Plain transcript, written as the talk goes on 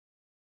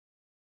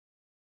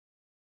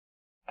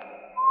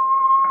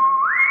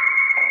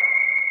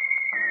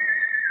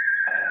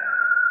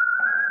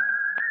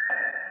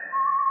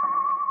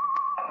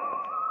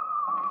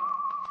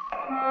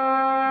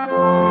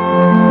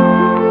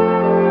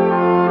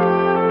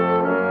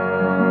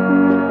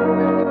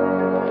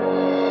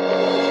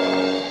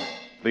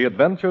The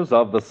Adventures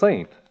of the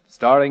Saint,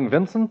 starring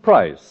Vincent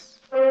Price.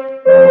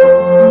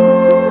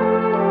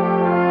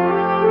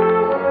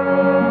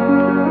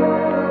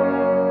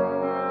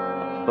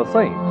 The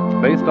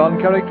Saint, based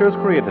on characters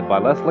created by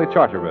Leslie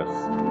Charteris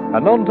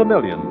and known to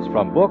millions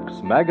from books,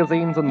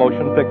 magazines, and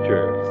motion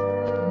pictures.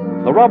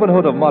 The Robin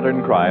Hood of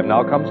modern crime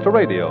now comes to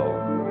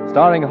radio,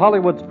 starring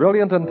Hollywood's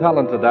brilliant and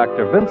talented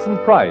actor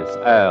Vincent Price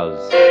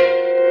as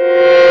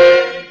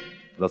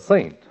the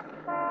Saint.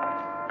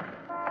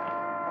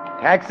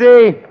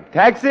 Taxi!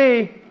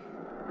 Taxi!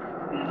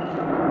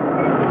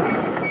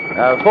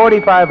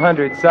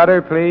 4500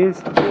 Sutter,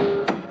 please.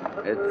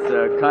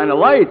 It's kind of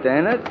late,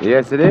 ain't it?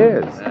 Yes, it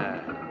is.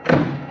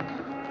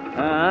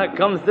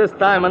 Comes this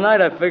time of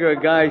night, I figure a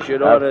guy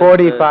should order...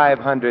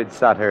 4500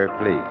 Sutter,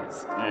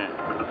 please.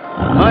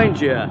 Mind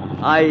you,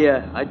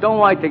 I don't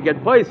like to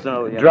get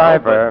personal, you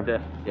Driver. know,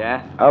 but,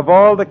 yeah? Of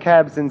all the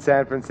cabs in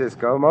San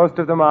Francisco, most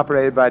of them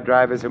operated by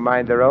drivers who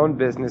mind their own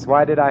business.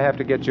 Why did I have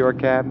to get your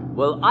cab?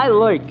 Well, I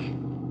like.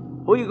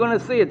 Who are you going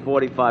to see at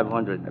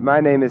 4500? My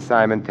name is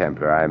Simon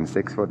Templar. I'm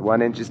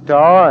 6'1"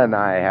 tall, and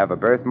I have a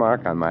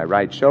birthmark on my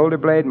right shoulder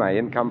blade. My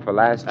income for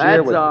last year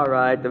That's was... all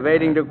right.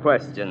 Evading the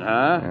question,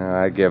 huh?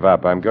 I give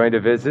up. I'm going to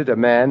visit a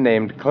man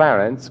named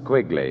Clarence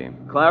Quigley.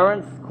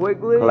 Clarence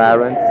Quigley?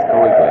 Clarence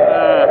Quigley.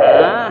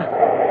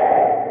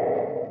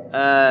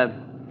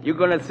 You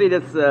going to see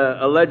this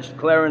alleged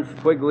Clarence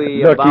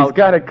Quigley Look, about... he's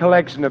got a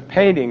collection of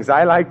paintings.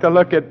 I like to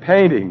look at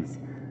paintings.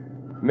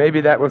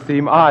 Maybe that will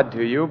seem odd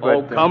to you, but...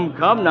 Oh,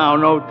 come now.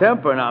 No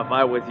temper. Now, if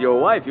I was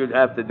your wife, you'd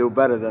have to do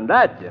better than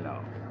that, you know.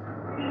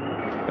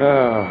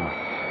 Oh.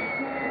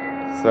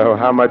 So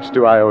how much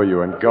do I owe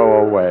you, and go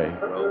away?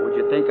 Well, would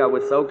you think I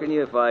was soaking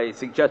you if I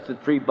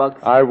suggested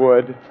 $3? I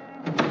would.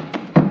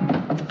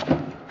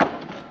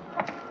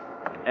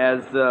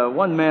 As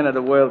one man of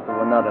the world to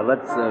another,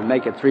 let's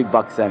make it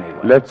 $3 anyway.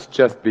 Let's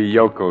just be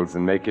yokels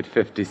and make it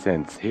 50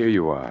 cents. Here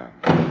you are.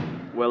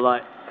 Well,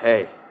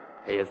 Hey,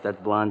 is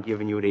that blonde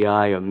giving you the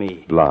eye or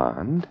me?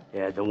 Blonde?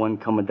 Yeah, the one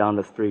coming down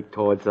the street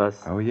towards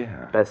us. Oh,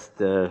 yeah. Best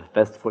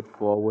foot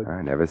forward.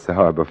 I never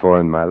saw her before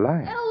in my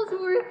life.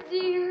 Ellsworth,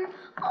 dear.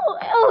 Oh,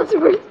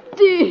 Ellsworth,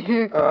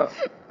 dear.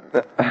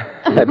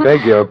 I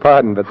beg your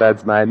pardon, but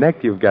that's my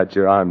neck you've got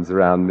your arms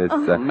around, Miss...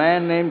 A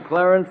man named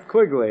Clarence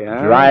Quigley,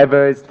 huh?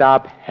 Driver,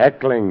 stop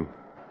heckling.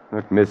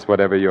 Look, miss,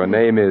 whatever your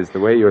name is, the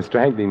way you're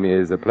strangling me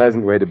is a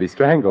pleasant way to be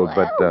strangled,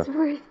 but...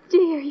 Ellsworth,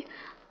 dear, you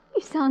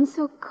sound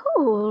so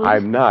cold.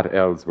 I'm not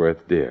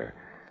Ellsworth, dear.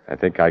 I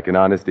think I can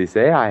honestly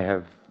say I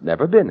have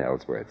never been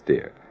Ellsworth,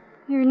 dear.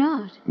 You're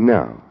not?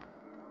 No.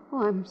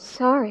 Oh, I'm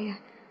sorry.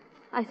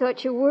 I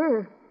thought you were.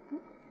 Or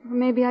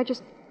maybe I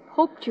just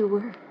hoped you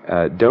were.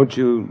 Don't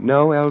you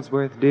know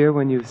Ellsworth, dear,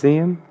 when you see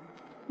him?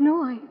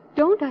 No, I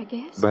don't, I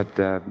guess. But,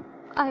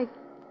 I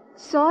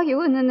saw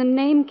you, and then the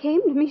name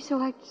came to me, so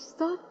I just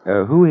thought...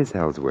 who is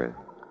Ellsworth?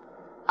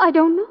 I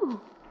don't know.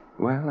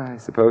 Well, I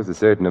suppose a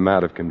certain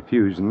amount of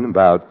confusion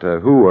about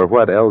who or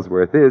what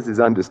Ellsworth is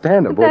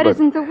understandable, But that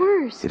isn't the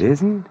worst. It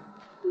isn't?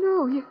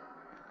 No, you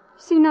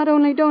see, not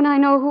only don't I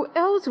know who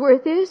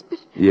Ellsworth is, but...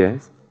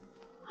 Yes?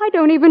 I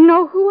don't even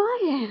know who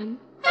I am.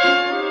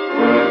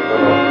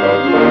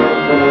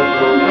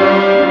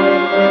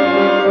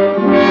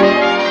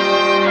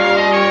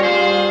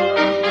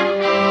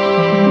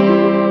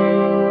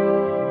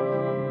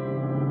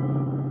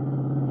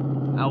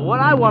 Now, what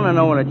I want to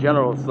know in a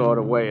general sort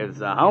of way is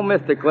how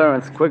Mr.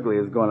 Clarence Quigley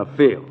is going to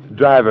feel.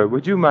 Driver,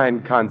 would you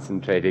mind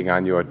concentrating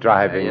on your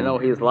driving?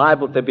 He's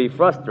liable to be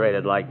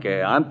frustrated, like,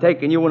 I'm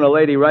taking you and a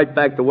lady right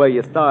back to where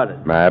you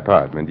started. My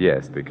apartment,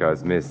 yes,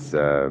 because Miss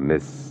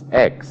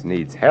X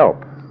needs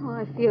help. Oh,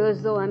 I feel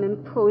as though I'm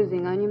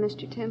imposing on you,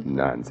 Mr. Temple.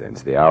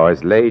 Nonsense. The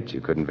hour's late.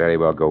 You couldn't very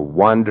well go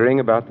wandering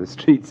about the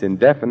streets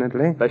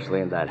indefinitely. Especially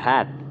in that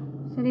hat.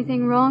 Is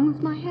anything wrong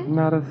with my hat?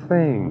 Not a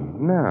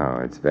thing. No,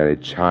 it's very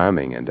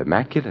charming and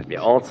immaculate. Yeah,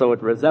 also,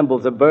 it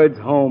resembles a bird's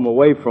home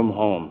away from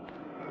home.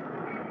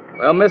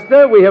 Well,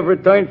 mister, we have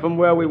returned from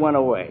where we went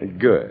away.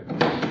 Good.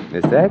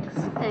 Miss X?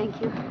 Thank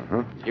you.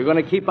 You're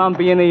going to keep on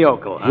being a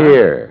yokel, huh?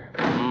 Here.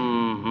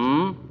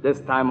 Mm-hmm.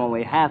 This time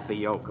only half a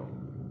yokel.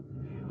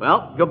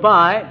 Well,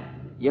 goodbye.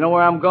 You know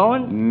where I'm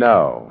going?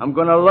 No. I'm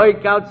going to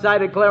lurk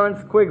outside of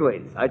Clarence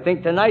Quigley's. I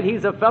think tonight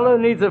he's a fellow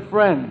who needs a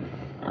friend.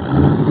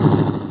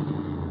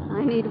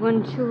 I need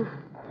one, too.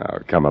 Oh,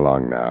 come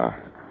along now.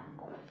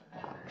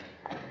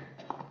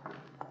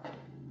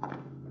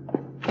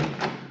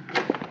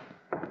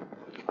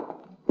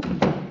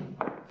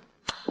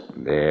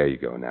 There you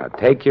go. Now,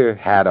 take your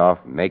hat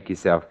off and make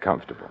yourself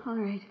comfortable. All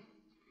right.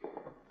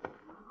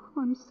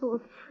 Oh, I'm so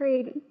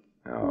afraid and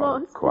Oh,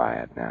 lost.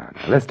 quiet now.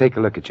 Now, let's take a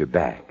look at your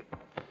back.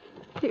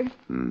 Here.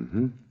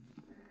 Mm-hmm.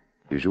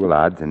 Usual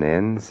odds and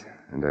ends,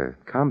 and a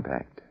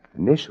compact,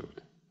 initialed.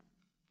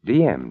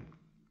 DM.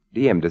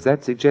 DM, does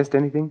that suggest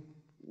anything?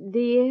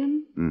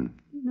 DM? Hmm.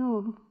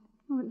 No,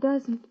 it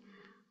doesn't.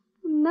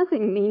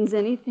 Nothing means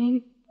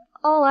anything.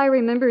 All I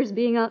remember is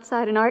being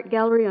outside an art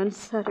gallery on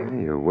Sutter.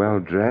 You're well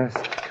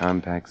dressed.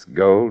 Compact's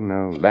gold,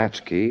 no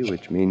latchkey,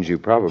 which means you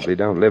probably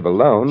don't live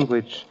alone,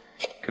 which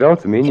Could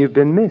also mean you've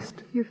been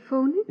missed. You're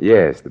phoning?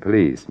 Yes, the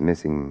police,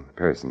 Missing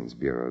Persons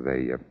Bureau.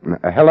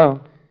 Hello?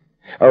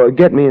 Oh,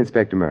 get me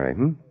Inspector Murray,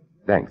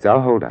 Thanks,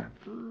 I'll hold on.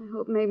 Oh, I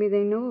hope maybe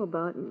they know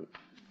about me.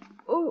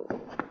 Oh.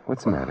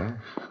 What's the matter?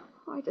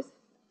 Oh, I just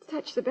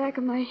touched the back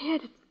of my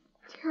head.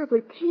 It's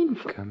terribly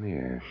painful. Come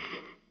here.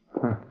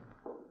 Huh.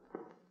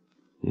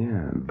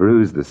 Yeah,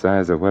 bruise the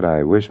size of what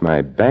I wish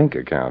my bank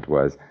account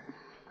was.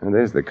 And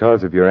there's the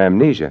cause of your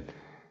amnesia.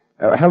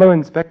 Hello,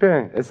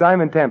 Inspector.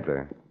 Simon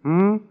Templar.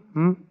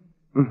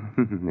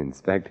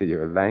 Inspector,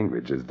 your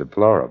language is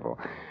deplorable.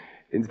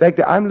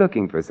 Inspector, I'm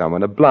looking for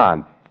someone, a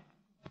blonde.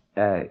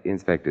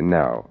 Inspector,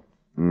 no.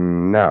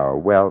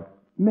 No, well,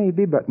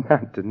 maybe, but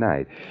not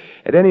tonight.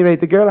 At any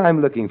rate, the girl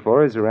I'm looking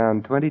for is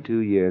around 22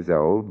 years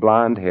old,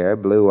 blonde hair,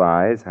 blue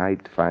eyes,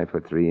 height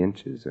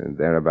 5'3" or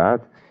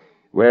thereabouts,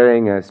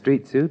 wearing a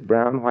street suit,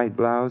 brown white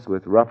blouse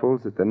with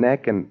ruffles at the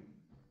neck and...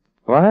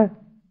 What?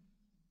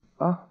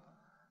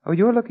 Oh,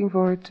 you're looking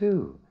for her,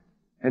 too.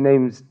 Her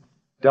name's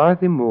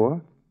Dorothy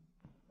Moore.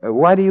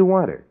 Why do you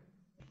want her?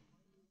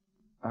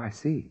 Oh, I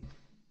see.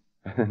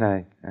 Then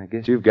I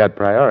guess you've got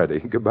priority.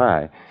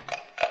 Goodbye.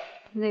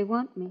 They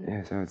want me.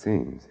 Yeah, so it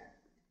seems.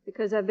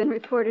 Because I've been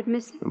reported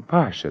missing?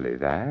 Partially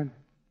that.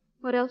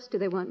 What else do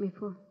they want me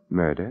for?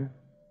 Murder.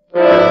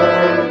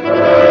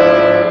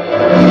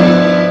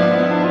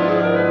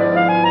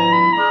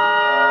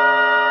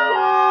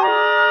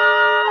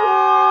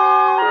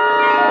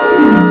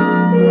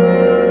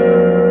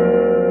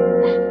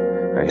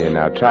 Here,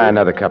 now, try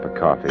another cup of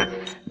coffee.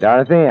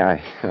 Dorothy,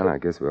 I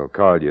guess we'll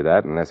call you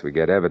that unless we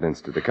get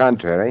evidence to the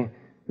contrary.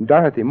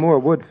 Dorothy Moore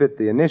would fit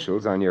the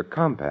initials on your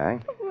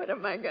compact. What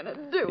am I going to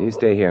do? You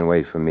stay here and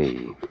wait for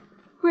me.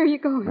 Where are you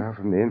going? Now,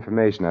 from the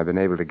information I've been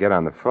able to get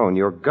on the phone,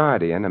 your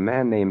guardian, a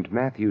man named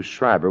Matthew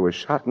Schreiber, was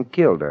shot and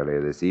killed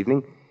earlier this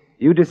evening.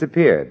 You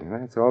disappeared.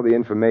 That's all the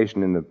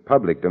information in the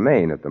public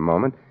domain at the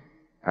moment.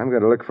 I'm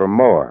going to look for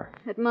more.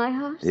 At my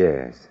house?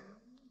 Yes.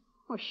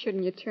 Oh,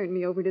 shouldn't you turn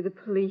me over to the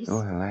police?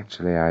 Oh, well,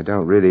 actually, I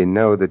don't really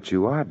know that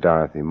you are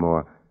Dorothy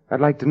Moore.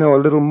 I'd like to know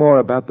a little more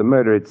about the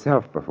murder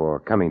itself before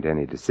coming to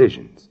any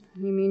decisions.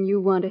 You mean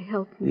you want to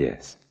help me?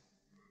 Yes.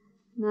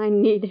 And I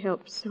need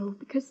help so,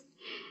 because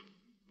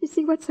you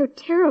see what's so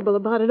terrible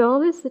about it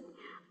all is that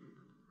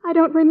I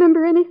don't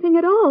remember anything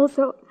at all,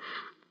 so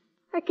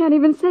I can't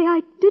even say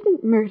I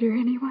didn't murder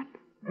anyone.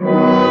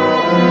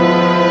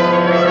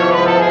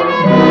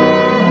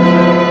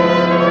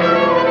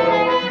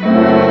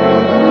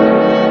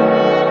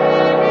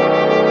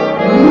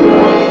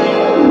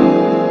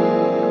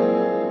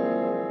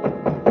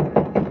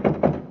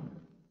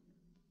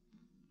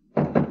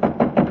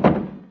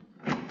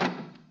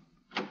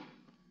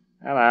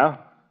 Hello.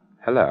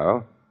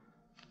 Hello.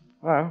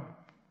 Well,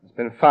 it's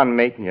been fun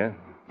meeting you.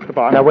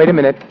 Goodbye. Now, wait a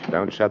minute.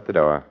 Don't shut the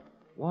door.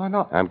 Why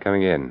not? I'm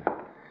coming in.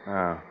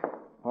 Oh,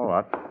 all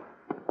right.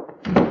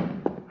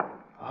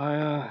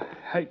 I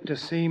hate to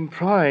seem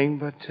prying,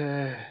 but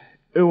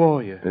who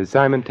are you?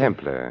 Simon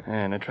Templar.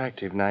 An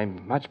attractive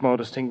name, much more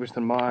distinguished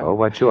than mine. Oh,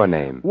 what's your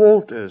name?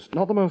 Walters.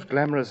 Not the most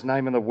glamorous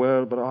name in the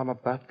world, but I'm a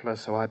butler,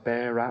 so I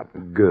bear up.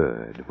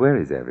 Good.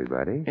 Where is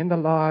everybody? In the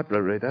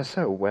library. They're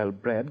so well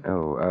bred.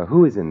 Oh,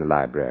 who is in the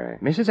library?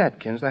 Mrs.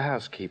 Atkins, the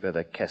housekeeper,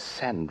 the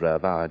Cassandra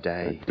of our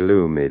day. A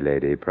gloomy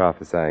lady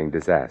prophesying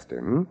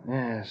disaster,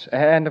 Yes.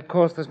 And, of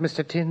course, there's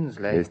Mr.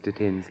 Tinsley. Mr.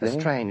 Tinsley? A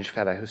strange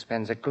fellow who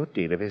spends a good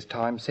deal of his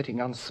time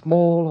sitting on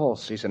small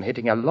horses and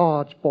hitting a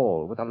large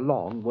ball with a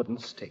long wooden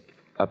stick.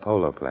 A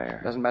polo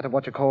player. Doesn't matter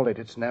what you call it,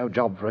 it's no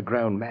job for a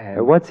grown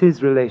man. What's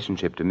his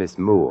relationship to Miss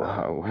Moore?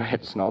 Oh,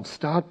 let's not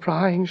start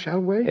prying, shall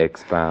we?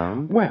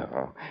 Expound.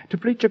 Well, to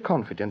breach your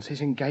confidence,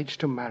 he's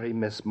engaged to marry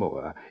Miss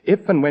Moore,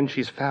 if and when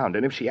she's found,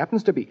 and if she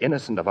happens to be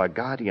innocent of her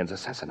guardian's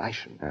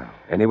assassination. Oh.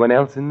 Anyone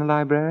else in the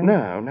library?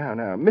 No.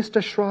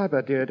 Mr.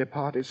 Schreiber, dear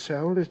departed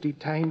soul, is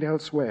detained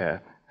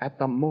elsewhere, at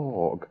the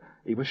morgue.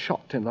 He was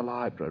shot in the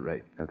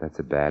library. Oh, that's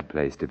a bad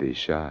place to be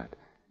shot.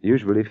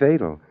 Usually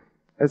fatal.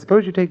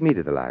 Suppose you take me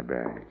to the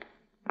library.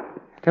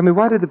 Tell me,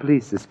 why did the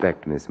police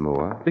suspect Miss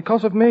Moore?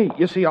 Because of me.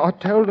 You see, I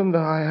told them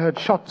that I heard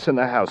shots in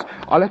the house.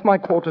 I left my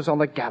quarters on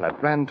the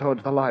Gallup, ran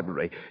towards the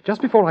library.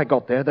 Just before I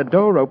got there, the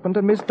door opened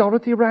and Miss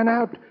Dorothy ran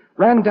out.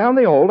 Ran down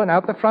the hall and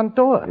out the front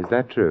door. Is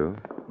that true?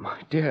 My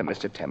dear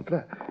Mr.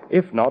 Templar,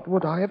 if not,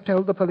 would I have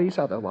told the police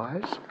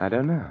otherwise? I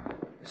don't know.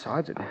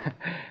 Besides,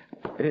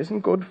 it isn't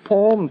good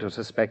form to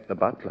suspect the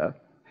butler.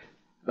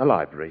 The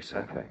library,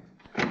 sir.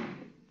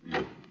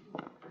 Okay.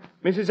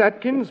 Mrs.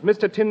 Atkins,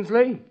 Mr.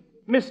 Tinsley,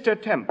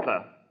 Mr.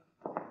 Templar.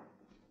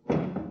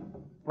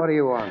 What do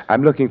you want?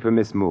 I'm looking for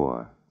Miss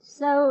Moore.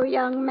 So,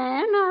 young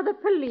man, are the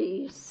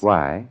police.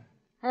 Why?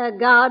 Her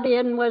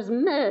guardian was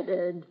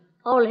murdered.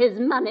 All his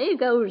money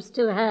goes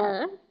to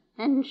her,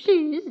 and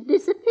she's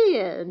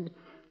disappeared.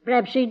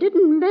 Perhaps she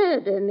didn't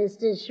murder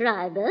Mr.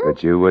 Schreiber.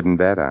 But you wouldn't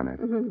bet on it.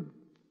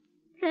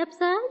 Perhaps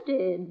I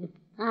did.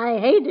 I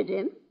hated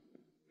him.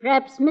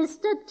 Perhaps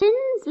Mr.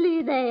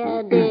 Tinsley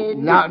there did.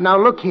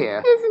 Now, look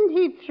here. Isn't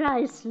he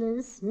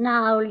priceless?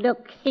 Now,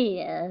 look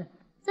here.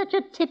 Such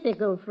a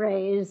typical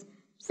phrase.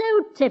 So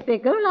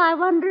typical, I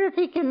wonder if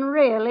he can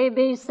really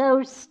be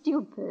so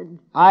stupid.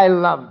 I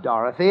love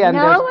Dorothy, and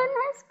No there's- one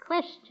has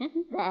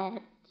questioned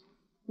that.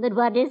 But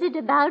what is it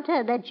about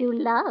her that you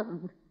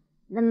love?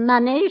 The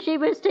money she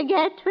was to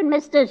get when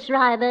Mr.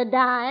 Schreiber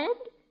died?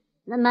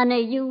 The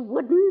money you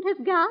wouldn't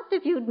have got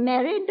if you'd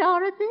married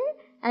Dorothy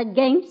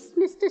against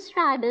Mr.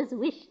 Schreiber's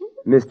wishes?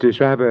 Mr.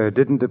 Schreiber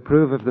didn't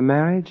approve of the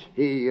marriage?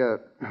 he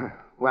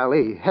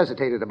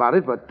hesitated about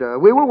it, but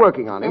we were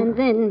working on him. And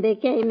then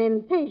became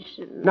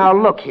impatient. Now,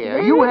 look here,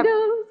 There you it have...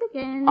 goes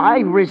again. I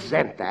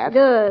resent that.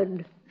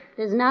 Good.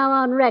 It is now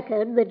on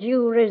record that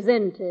you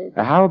resent it.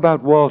 How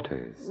about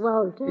Walters?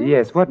 Walter?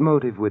 Yes, what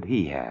motive would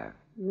he have?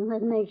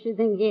 What makes you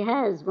think he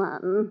has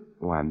one?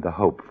 Oh, I'm the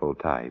hopeful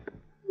type.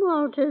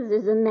 Walters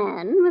is a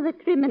man with a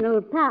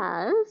criminal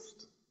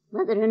past.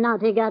 Whether or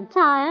not he got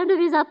tired of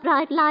his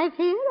upright life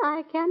here,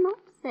 I cannot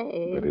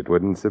say. But it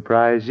wouldn't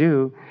surprise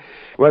you.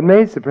 What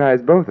may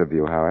surprise both of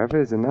you, however,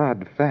 is an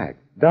odd fact.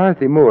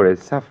 Dorothy Moore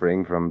is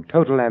suffering from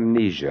total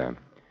amnesia.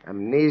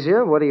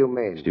 Amnesia? What do you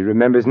mean? She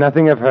remembers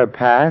nothing of her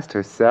past,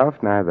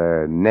 herself,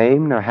 neither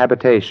name nor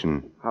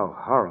habitation. How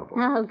horrible.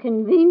 How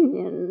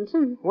convenient.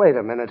 Wait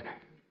a minute.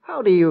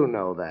 How do you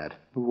know that?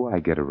 Why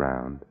get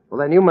around? Well,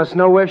 then you must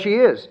know where she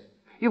is.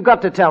 You've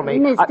got to tell me.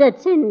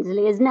 Mr.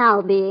 Tinsley is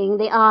now being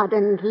the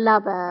ardent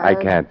lover. I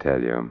can't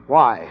tell you.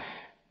 Why?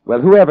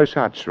 Well, whoever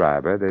shot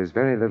Schreiber, there's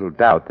very little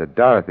doubt that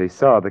Dorothy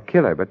saw the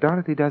killer, but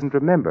Dorothy doesn't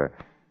remember.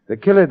 The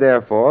killer,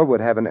 therefore,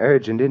 would have an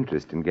urgent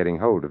interest in getting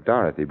hold of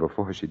Dorothy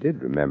before she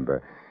did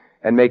remember,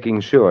 and making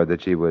sure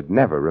that she would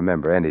never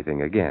remember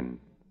anything again.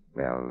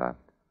 Well,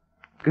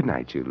 good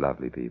night, you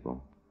lovely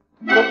people.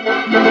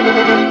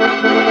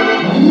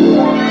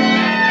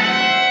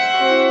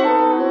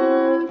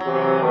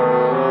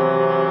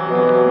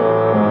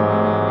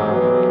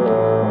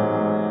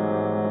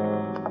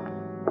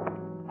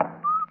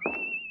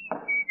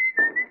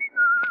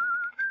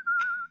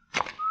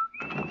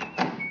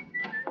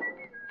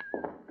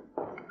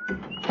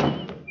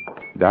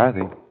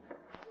 Dorothy?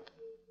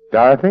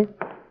 Dorothy?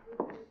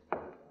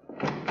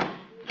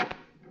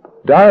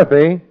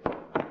 Dorothy?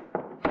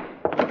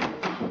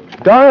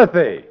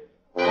 Dorothy!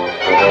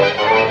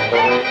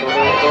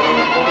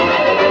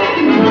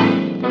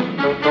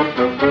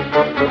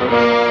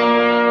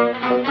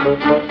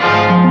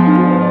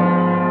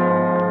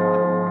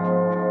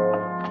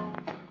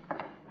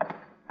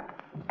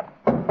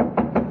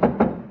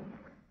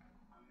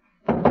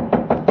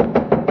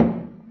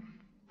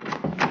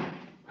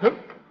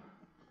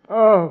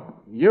 Oh,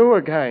 you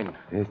again.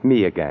 It's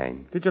me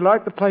again. Did you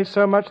like the place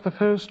so much the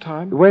first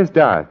time? Where's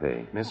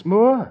Dorothy? Miss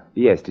Moore?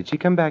 Yes, did she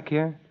come back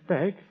here?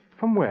 Back?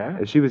 From where?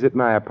 She was at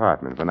my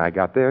apartment. When I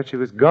got there, she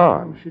was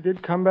gone. She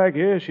did come back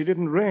here. She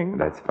didn't ring.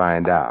 Let's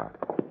find out.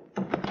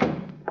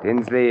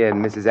 Tinsley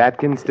and Mrs.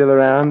 Atkins still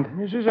around?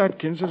 Mrs.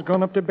 Atkins has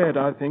gone up to bed,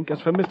 I think.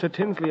 As for Mr.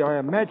 Tinsley, I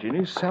imagine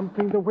he's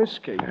sampling the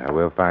whiskey.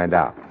 We'll find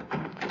out.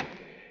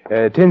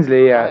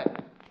 Tinsley,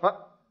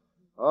 What?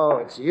 Oh,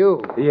 it's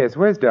you. yes,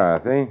 where's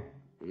Dorothy?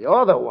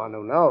 You're the one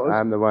who knows.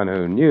 I'm the one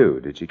who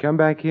knew. Did she come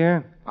back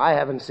here? I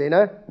haven't seen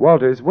her.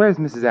 Walters, where's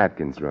Mrs.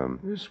 Atkins' room?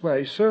 This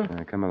way, sir.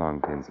 Come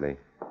along, Tinsley.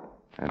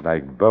 I'd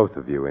like both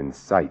of you in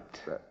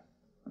sight.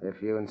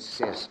 If you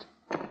insist.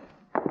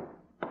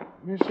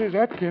 Mrs.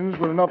 Atkins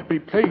will not be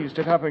pleased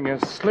at having her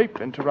sleep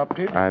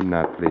interrupted. I'm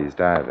not pleased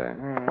either.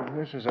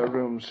 This is her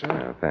room,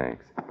 sir. Oh,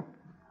 thanks.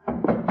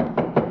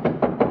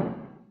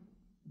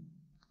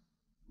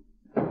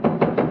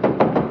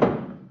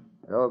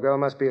 The old girl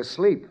must be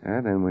asleep.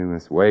 Then we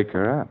must wake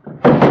her up.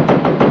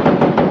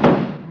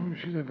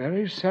 She's a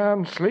very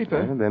sound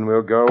sleeper. Then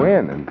we'll go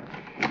in and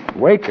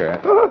wake her.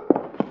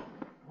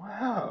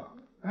 Wow.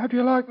 How do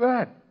you like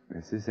that?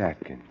 Mrs.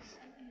 Atkins.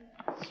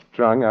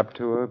 Strung up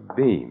to a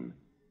beam.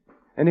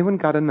 Anyone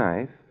got a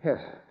knife?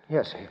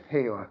 Yes,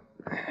 here you are.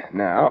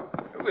 Now,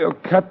 we'll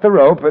cut the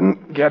rope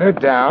and get her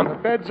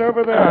down. Bed's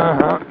over there.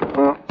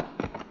 Uh-huh.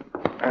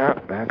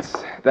 That's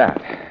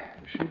that.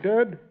 Is she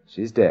dead?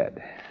 She's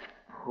dead.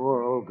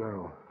 Poor old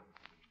girl.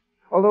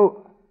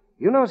 Although,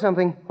 you know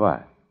something?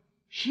 What?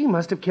 She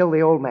must have killed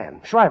the old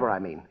man. Schreiber, I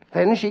mean.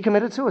 Then she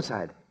committed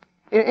suicide.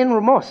 In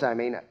remorse, I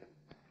mean.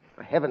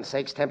 For heaven's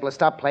sakes, Templar,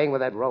 stop playing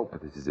with that rope.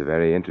 This is a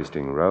very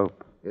interesting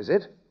rope. Is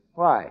it?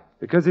 Why?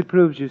 Because it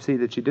proves, you see,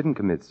 that she didn't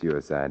commit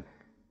suicide.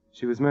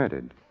 She was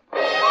murdered.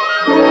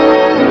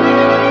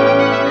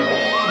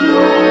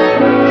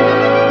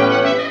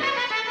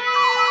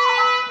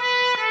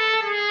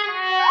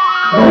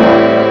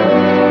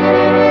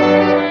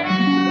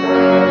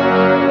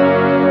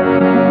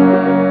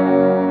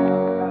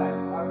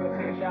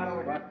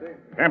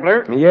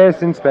 Templar?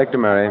 Yes, Inspector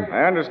Murray.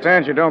 I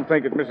understand you don't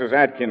think that Mrs.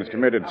 Atkins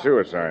committed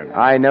suicide.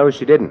 I know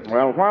she didn't.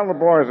 Well, while the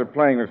boys are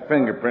playing with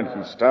fingerprints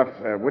and stuff,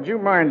 would you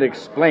mind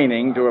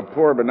explaining to a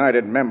poor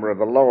benighted member of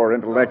the lower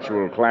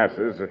intellectual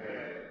classes,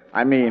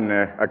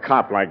 a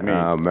cop like me?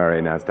 Oh,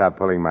 Murray, now stop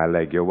pulling my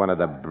leg. You're one of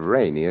the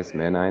brainiest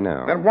men I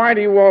know. Then why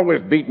do you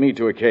always beat me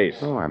to a case?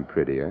 Oh, I'm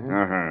prettier.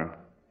 Uh-huh.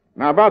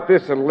 Now, about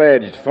this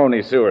alleged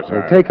phony suicide.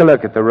 Well, take a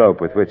look at the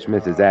rope with which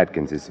Mrs.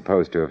 Atkins is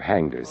supposed to have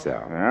hanged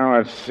herself. Now,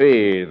 let's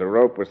see. The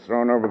rope was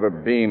thrown over the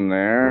beam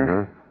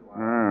there.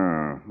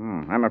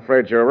 I'm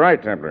afraid you're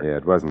right, Templar. Yeah,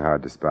 it wasn't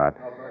hard to spot.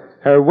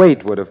 Her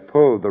weight would have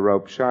pulled the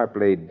rope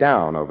sharply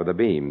down over the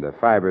beam. The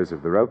fibers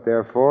of the rope,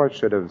 therefore,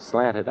 should have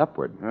slanted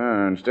upward.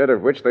 Instead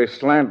of which they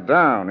slant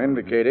down,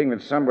 indicating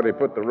that somebody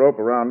put the rope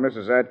around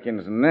Mrs.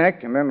 Atkins'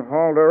 neck and then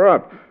hauled her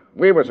up.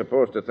 We were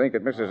supposed to think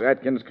that Mrs.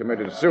 Atkins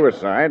committed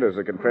suicide as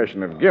a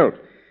confession of guilt.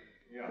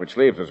 Which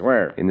leaves us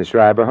where? In the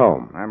Schreiber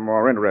home. I'm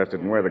more interested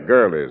in where the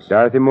girl is.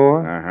 Dorothy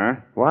Moore?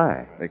 Uh-huh.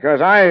 Why? Because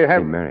I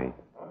have... Hey, Mary.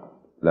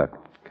 Look,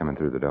 coming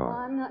through the door.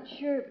 I'm not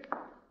sure.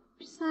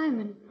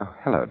 Simon. Oh,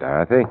 hello,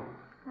 Dorothy.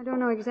 I don't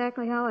know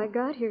exactly how I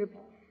got here,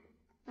 but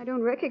I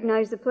don't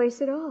recognize the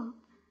place at all.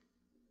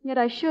 Yet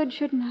I should,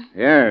 shouldn't I?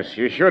 Yes,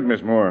 you should,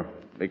 Miss Moore.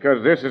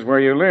 Because this is where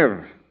you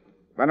live.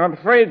 But I'm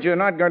afraid you're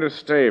not going to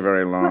stay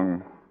very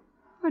long.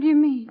 What do you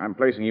mean? I'm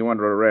placing you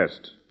under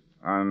arrest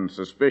on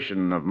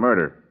suspicion of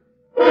murder.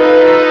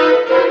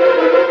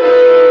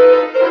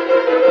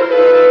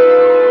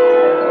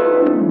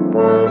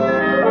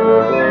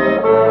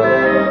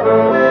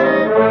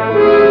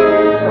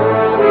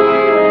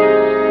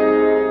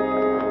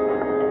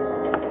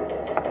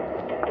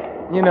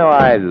 You know,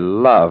 I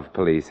love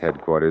police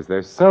headquarters.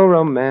 They're so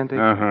romantic.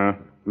 Uh-huh.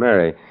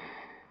 Mary,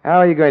 how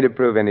are you going to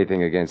prove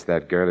anything against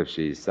that girl if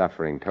she's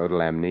suffering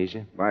total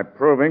amnesia? By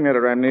proving that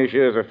her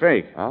amnesia is a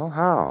fake. Oh,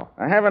 how?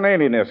 I have an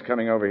alienist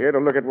coming over here to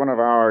look at one of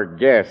our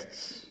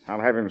guests. I'll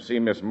have him see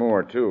Miss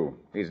Moore, too.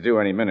 He's due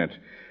any minute.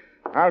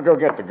 I'll go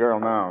get the girl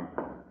now.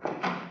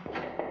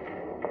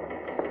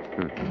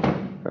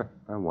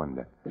 I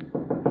wonder.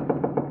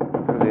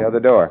 The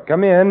other door.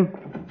 Come in.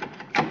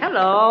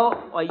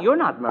 Hello. Well, you're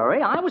not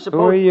Murray. I was supposed...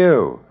 Who are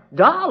you?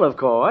 Doll, of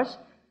course.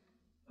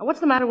 What's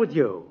the matter with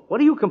you? What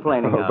are you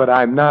complaining of? But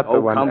I'm not the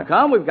one...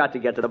 Come. We've got to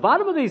get to the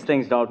bottom of these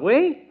things, don't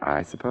we?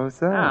 I suppose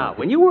so. Now,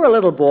 when you were a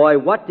little boy,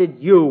 what did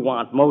you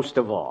want most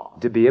of all?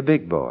 To be a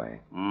big boy.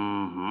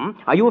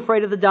 Mm-hmm. Are you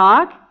afraid of the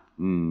dark?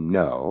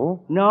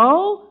 No.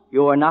 No?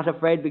 You are not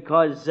afraid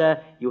because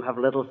you have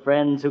little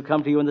friends who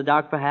come to you in the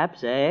dark,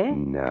 perhaps, eh?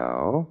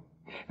 No.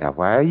 Now,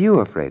 why are you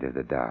afraid of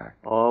the dark?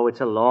 Oh, it's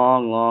a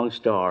long, long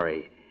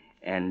story.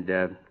 And,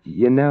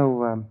 You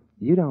know,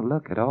 you don't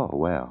look at all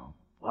well.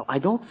 well, I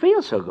don't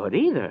feel so good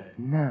either.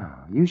 No,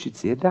 you should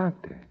see a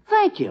doctor.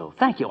 Thank you.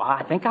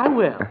 I think I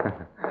will.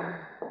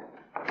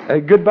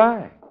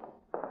 Goodbye.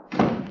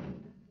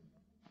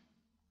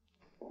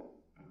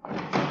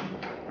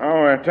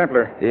 Oh,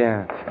 Templar.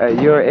 Yeah.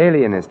 Your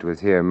alienist was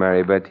here,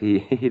 Murray, but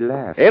he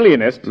left.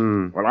 Alienist?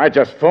 Mm. Well, I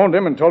just phoned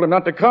him and told him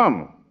not to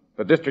come.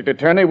 The district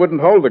attorney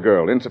wouldn't hold the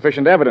girl.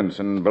 Insufficient evidence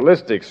and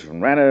ballistics.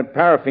 Ran a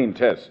paraffin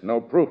test. No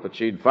proof that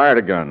she'd fired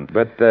a gun.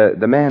 But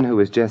the man who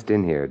was just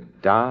in here,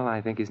 Dahl,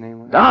 I think his name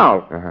was?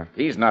 Dahl? Uh-huh.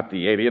 He's not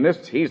the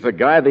alienist. He's the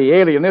guy the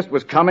alienist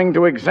was coming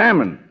to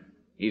examine.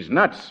 He's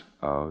nuts.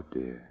 Oh,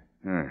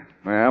 dear.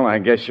 Well, I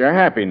guess you're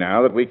happy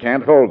now that we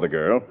can't hold the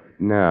girl.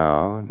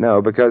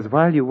 No, because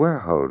while you were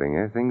holding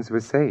her, things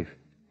were safe.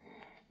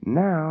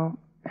 Now,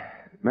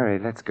 Murray,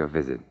 let's go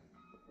visit.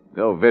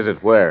 Go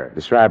visit where?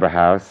 The Schreiber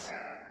house.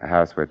 A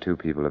house where 2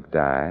 people have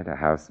died. A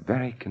house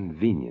very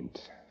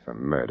convenient for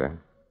murder.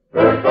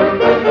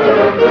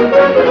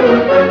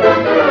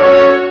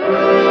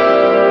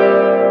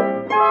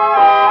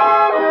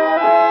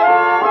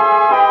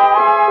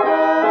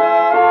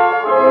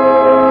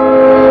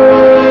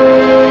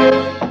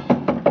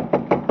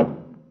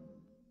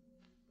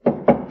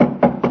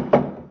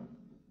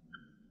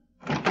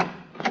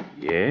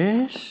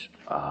 Yes?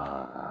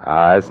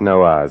 It's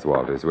no Oz,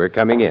 Walters. We're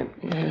coming in.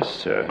 Yes,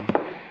 sir.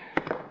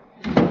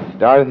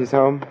 Dorothy's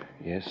home?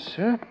 Yes,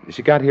 sir.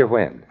 She got here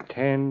when?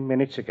 10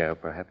 minutes ago,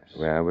 perhaps.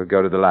 Well, we'll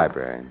go to the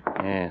library.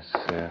 Yes,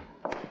 sir.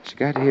 She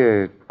got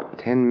here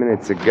 10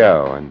 minutes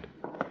ago,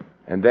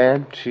 and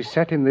then? She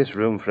sat in this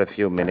room for a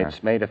few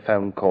minutes, made a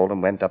phone call,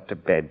 and went up to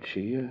bed.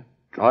 She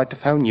tried to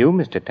phone you,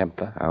 Mr.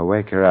 Templar. I'll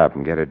wake her up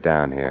and get her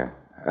down here.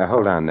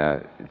 Hold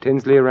on.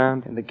 Tinsley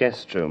around? In the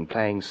guest room,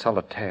 playing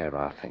solitaire,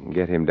 I think.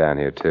 Get him down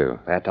here, too.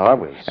 That I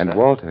will, sir. And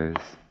Walters.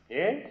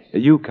 Yes?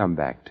 You come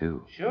back,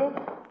 too. Sure.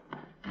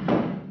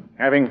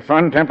 Having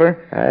fun,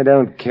 Templar? I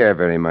don't care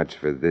very much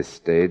for this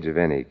stage of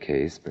any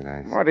case, but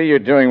What are you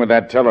doing with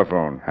that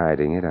telephone?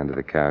 hiding it under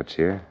the couch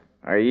here.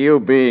 Are you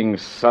being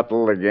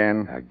subtle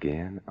again?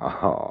 Again?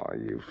 Oh,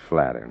 you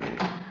flatter me.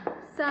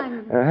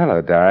 Simon.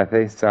 Hello,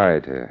 Dorothy. Sorry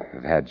to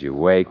have had you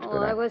waked, Oh,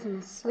 but I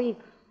wasn't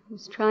asleep. I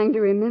was trying to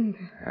remember.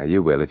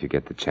 you will if you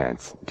get the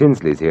chance.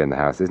 Tinsley's here in the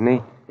house, isn't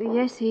he?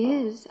 Yes, he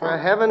is. For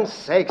heaven's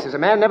sakes, is a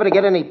man never to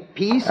get any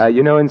peace?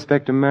 You know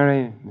Inspector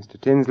Murray,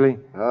 Mr. Tinsley?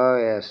 Oh,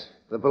 yes.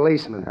 The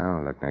policeman.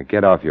 Oh, look, now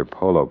get off your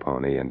polo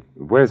pony and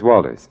where's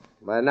Walters?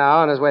 By now,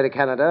 on his way to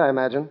Canada, I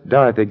imagine.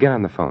 Dorothy, get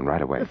on the phone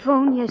right away. The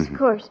phone? Yes, of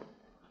course.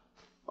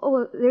 Oh,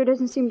 well, there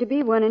doesn't seem to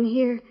be one in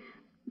here.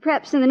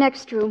 Perhaps in the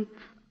next room.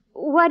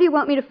 Why do you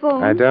want me to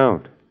phone? I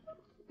don't.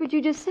 But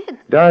you just said.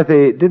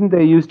 Dorothy, didn't there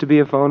used to be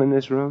a phone in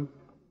this room?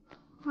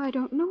 I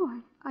don't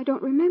know. I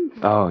don't remember.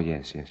 Oh,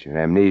 yes, your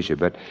amnesia.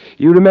 But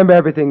you remember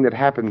everything that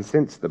happened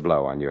since the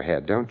blow on your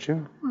head, don't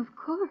you? Well, of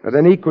course. Well,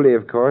 then equally,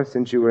 of course,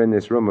 since you were in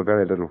this room a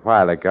very little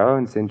while ago,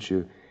 and since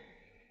you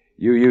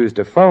used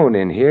a phone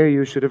in here,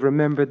 you should have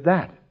remembered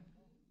that.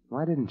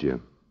 Why didn't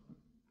you?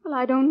 Well,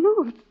 I don't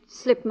know. It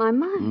slipped my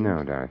mind.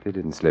 No, Dorothy, it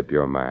didn't slip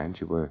your mind.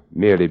 You were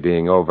merely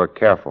being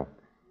over-careful.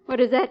 What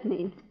does that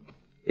mean?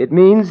 It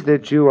means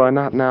that you are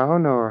not now,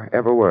 nor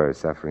ever were,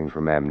 suffering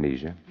from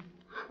amnesia.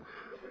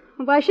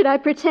 Why should I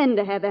pretend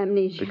to have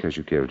amnesia? Because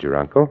you killed your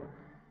uncle.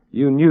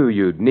 You knew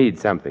you'd need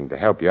something to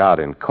help you out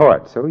in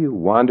court, so you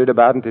wandered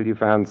about until you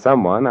found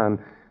someone on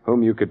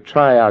whom you could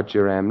try out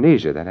your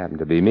amnesia. That happened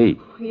to be me.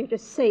 You're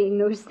just saying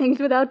those things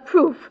without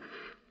proof.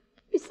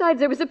 Besides,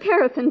 there was a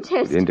paraffin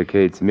test. It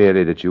indicates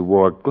merely that you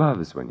wore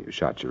gloves when you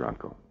shot your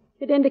uncle.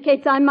 It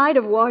indicates I might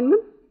have worn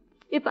them.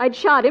 If I'd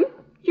shot him,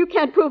 you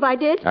can't prove I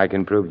did. I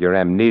can prove your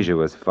amnesia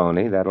was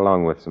phony, that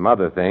along with some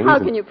other things. How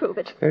can you prove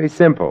it? Very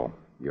simple.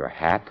 Your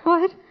hat.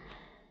 What?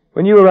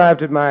 When you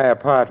arrived at my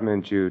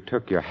apartment, you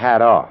took your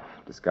hat off,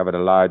 discovered a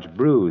large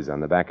bruise on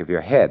the back of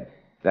your head.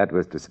 That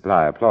was to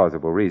supply a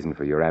plausible reason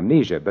for your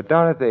amnesia. But,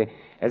 Dorothy,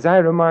 as I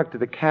remarked to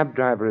the cab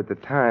driver at the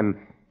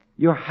time,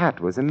 your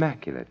hat was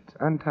immaculate,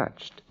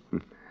 untouched.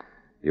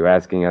 You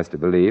asking us to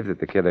believe that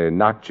the killer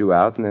knocked you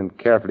out and then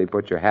carefully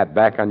put your hat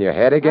back on your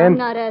head again? I'm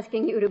not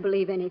asking you to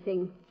believe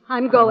anything.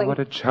 I'm going. Oh, what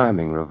a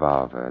charming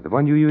revolver. The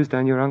one you used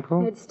on your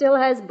uncle? It still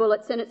has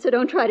bullets in it, so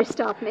don't try to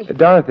stop me.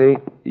 Dorothy,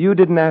 you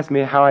didn't ask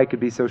me how I could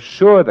be so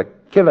sure the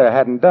killer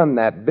hadn't done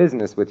that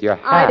business with your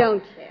hat. I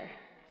don't care.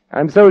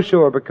 I'm so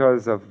sure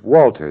because of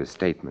Walter's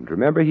statement.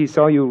 Remember, he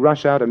saw you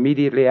rush out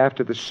immediately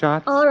after the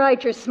shots? All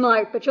right, you're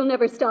smart, but you'll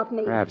never stop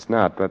me. Perhaps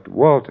not, but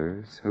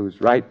Walters,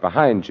 who's right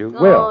behind you,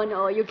 will. Oh,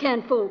 no, you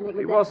can't fool me with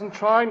He that. wasn't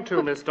trying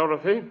to, Miss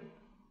Dorothy.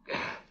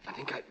 I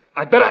think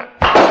I'd better...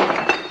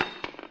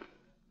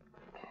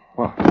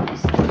 Well,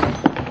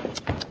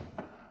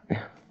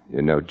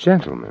 you're no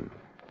gentleman.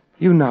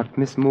 You knocked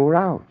Miss Moore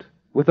out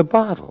with a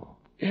bottle.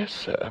 Yes,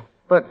 sir.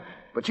 But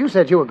you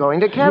said you were going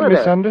to You Canada.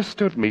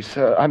 misunderstood me,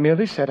 sir. I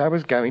merely said I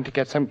was going to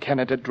get some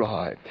Canada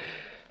Dry.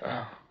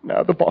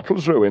 Now the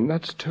bottle's ruined.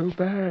 That's too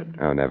bad.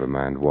 Oh, never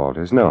mind,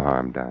 Walters. No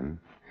harm done.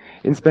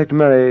 Inspector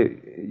Murray,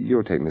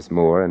 you'll take Miss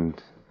Moore,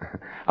 and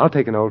I'll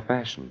take an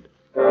old-fashioned.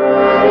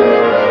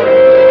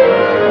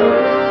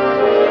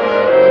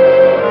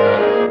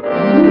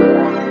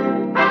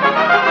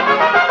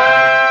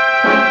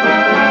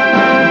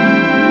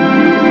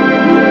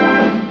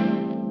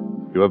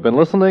 You have been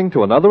listening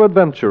to another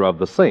adventure of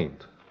the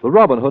Saint, the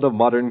Robin Hood of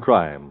modern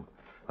crime.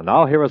 And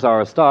now here is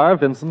our star,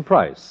 Vincent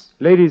Price.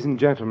 Ladies and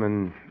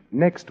gentlemen,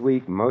 next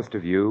week most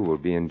of you will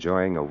be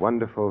enjoying a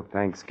wonderful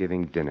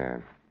Thanksgiving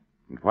dinner.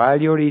 And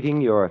while you're eating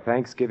your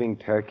Thanksgiving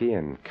turkey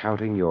and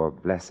counting your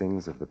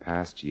blessings of the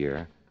past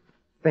year,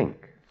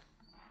 think.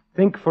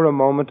 Think for a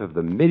moment of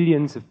the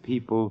millions of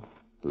people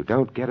who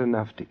don't get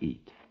enough to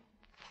eat.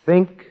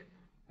 Think,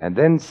 and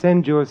then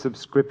send your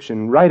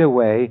subscription right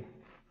away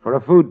for a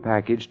food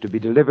package to be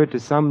delivered to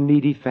some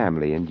needy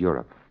family in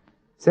Europe.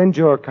 Send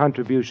your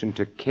contribution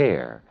to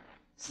CARE,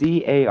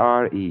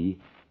 C-A-R-E,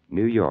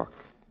 New York.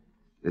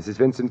 This is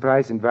Vincent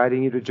Price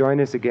inviting you to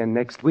join us again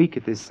next week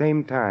at this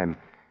same time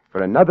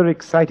for another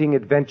exciting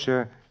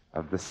adventure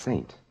of the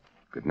Saint.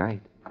 Good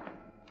night.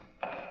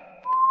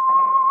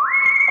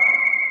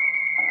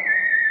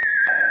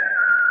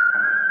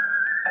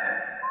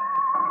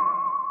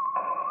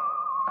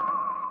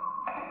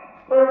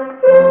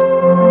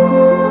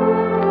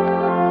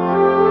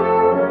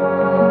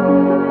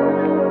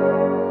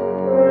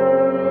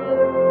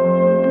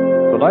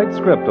 Tonight's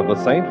script of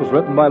The Saint was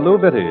written by Lou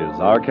Vittes.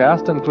 Our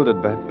cast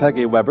included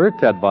Peggy Weber,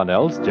 Ted Von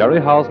Els, Jerry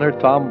Hausner,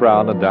 Tom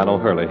Brown, and Dan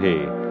O'Hurley.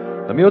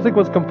 The music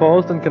was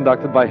composed and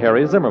conducted by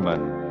Harry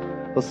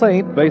Zimmerman. The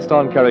Saint, based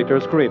on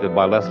characters created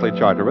by Leslie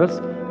Charteris,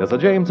 is a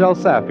James L.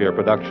 Safier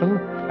production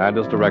and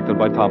is directed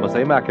by Thomas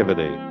A.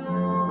 McAvity.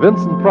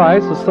 Vincent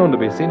Price is soon to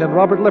be seen in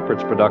Robert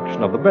Lippert's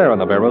production of The Baron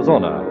of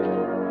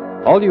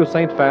Arizona. All you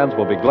Saint fans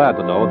will be glad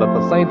to know that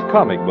the Saint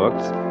comic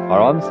books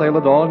are on sale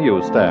at all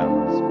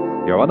newsstands.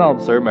 Your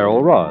announcer,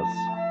 Merrill Ross.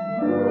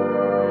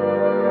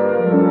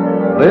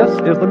 This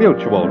is the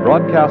Mutual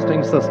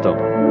Broadcasting System.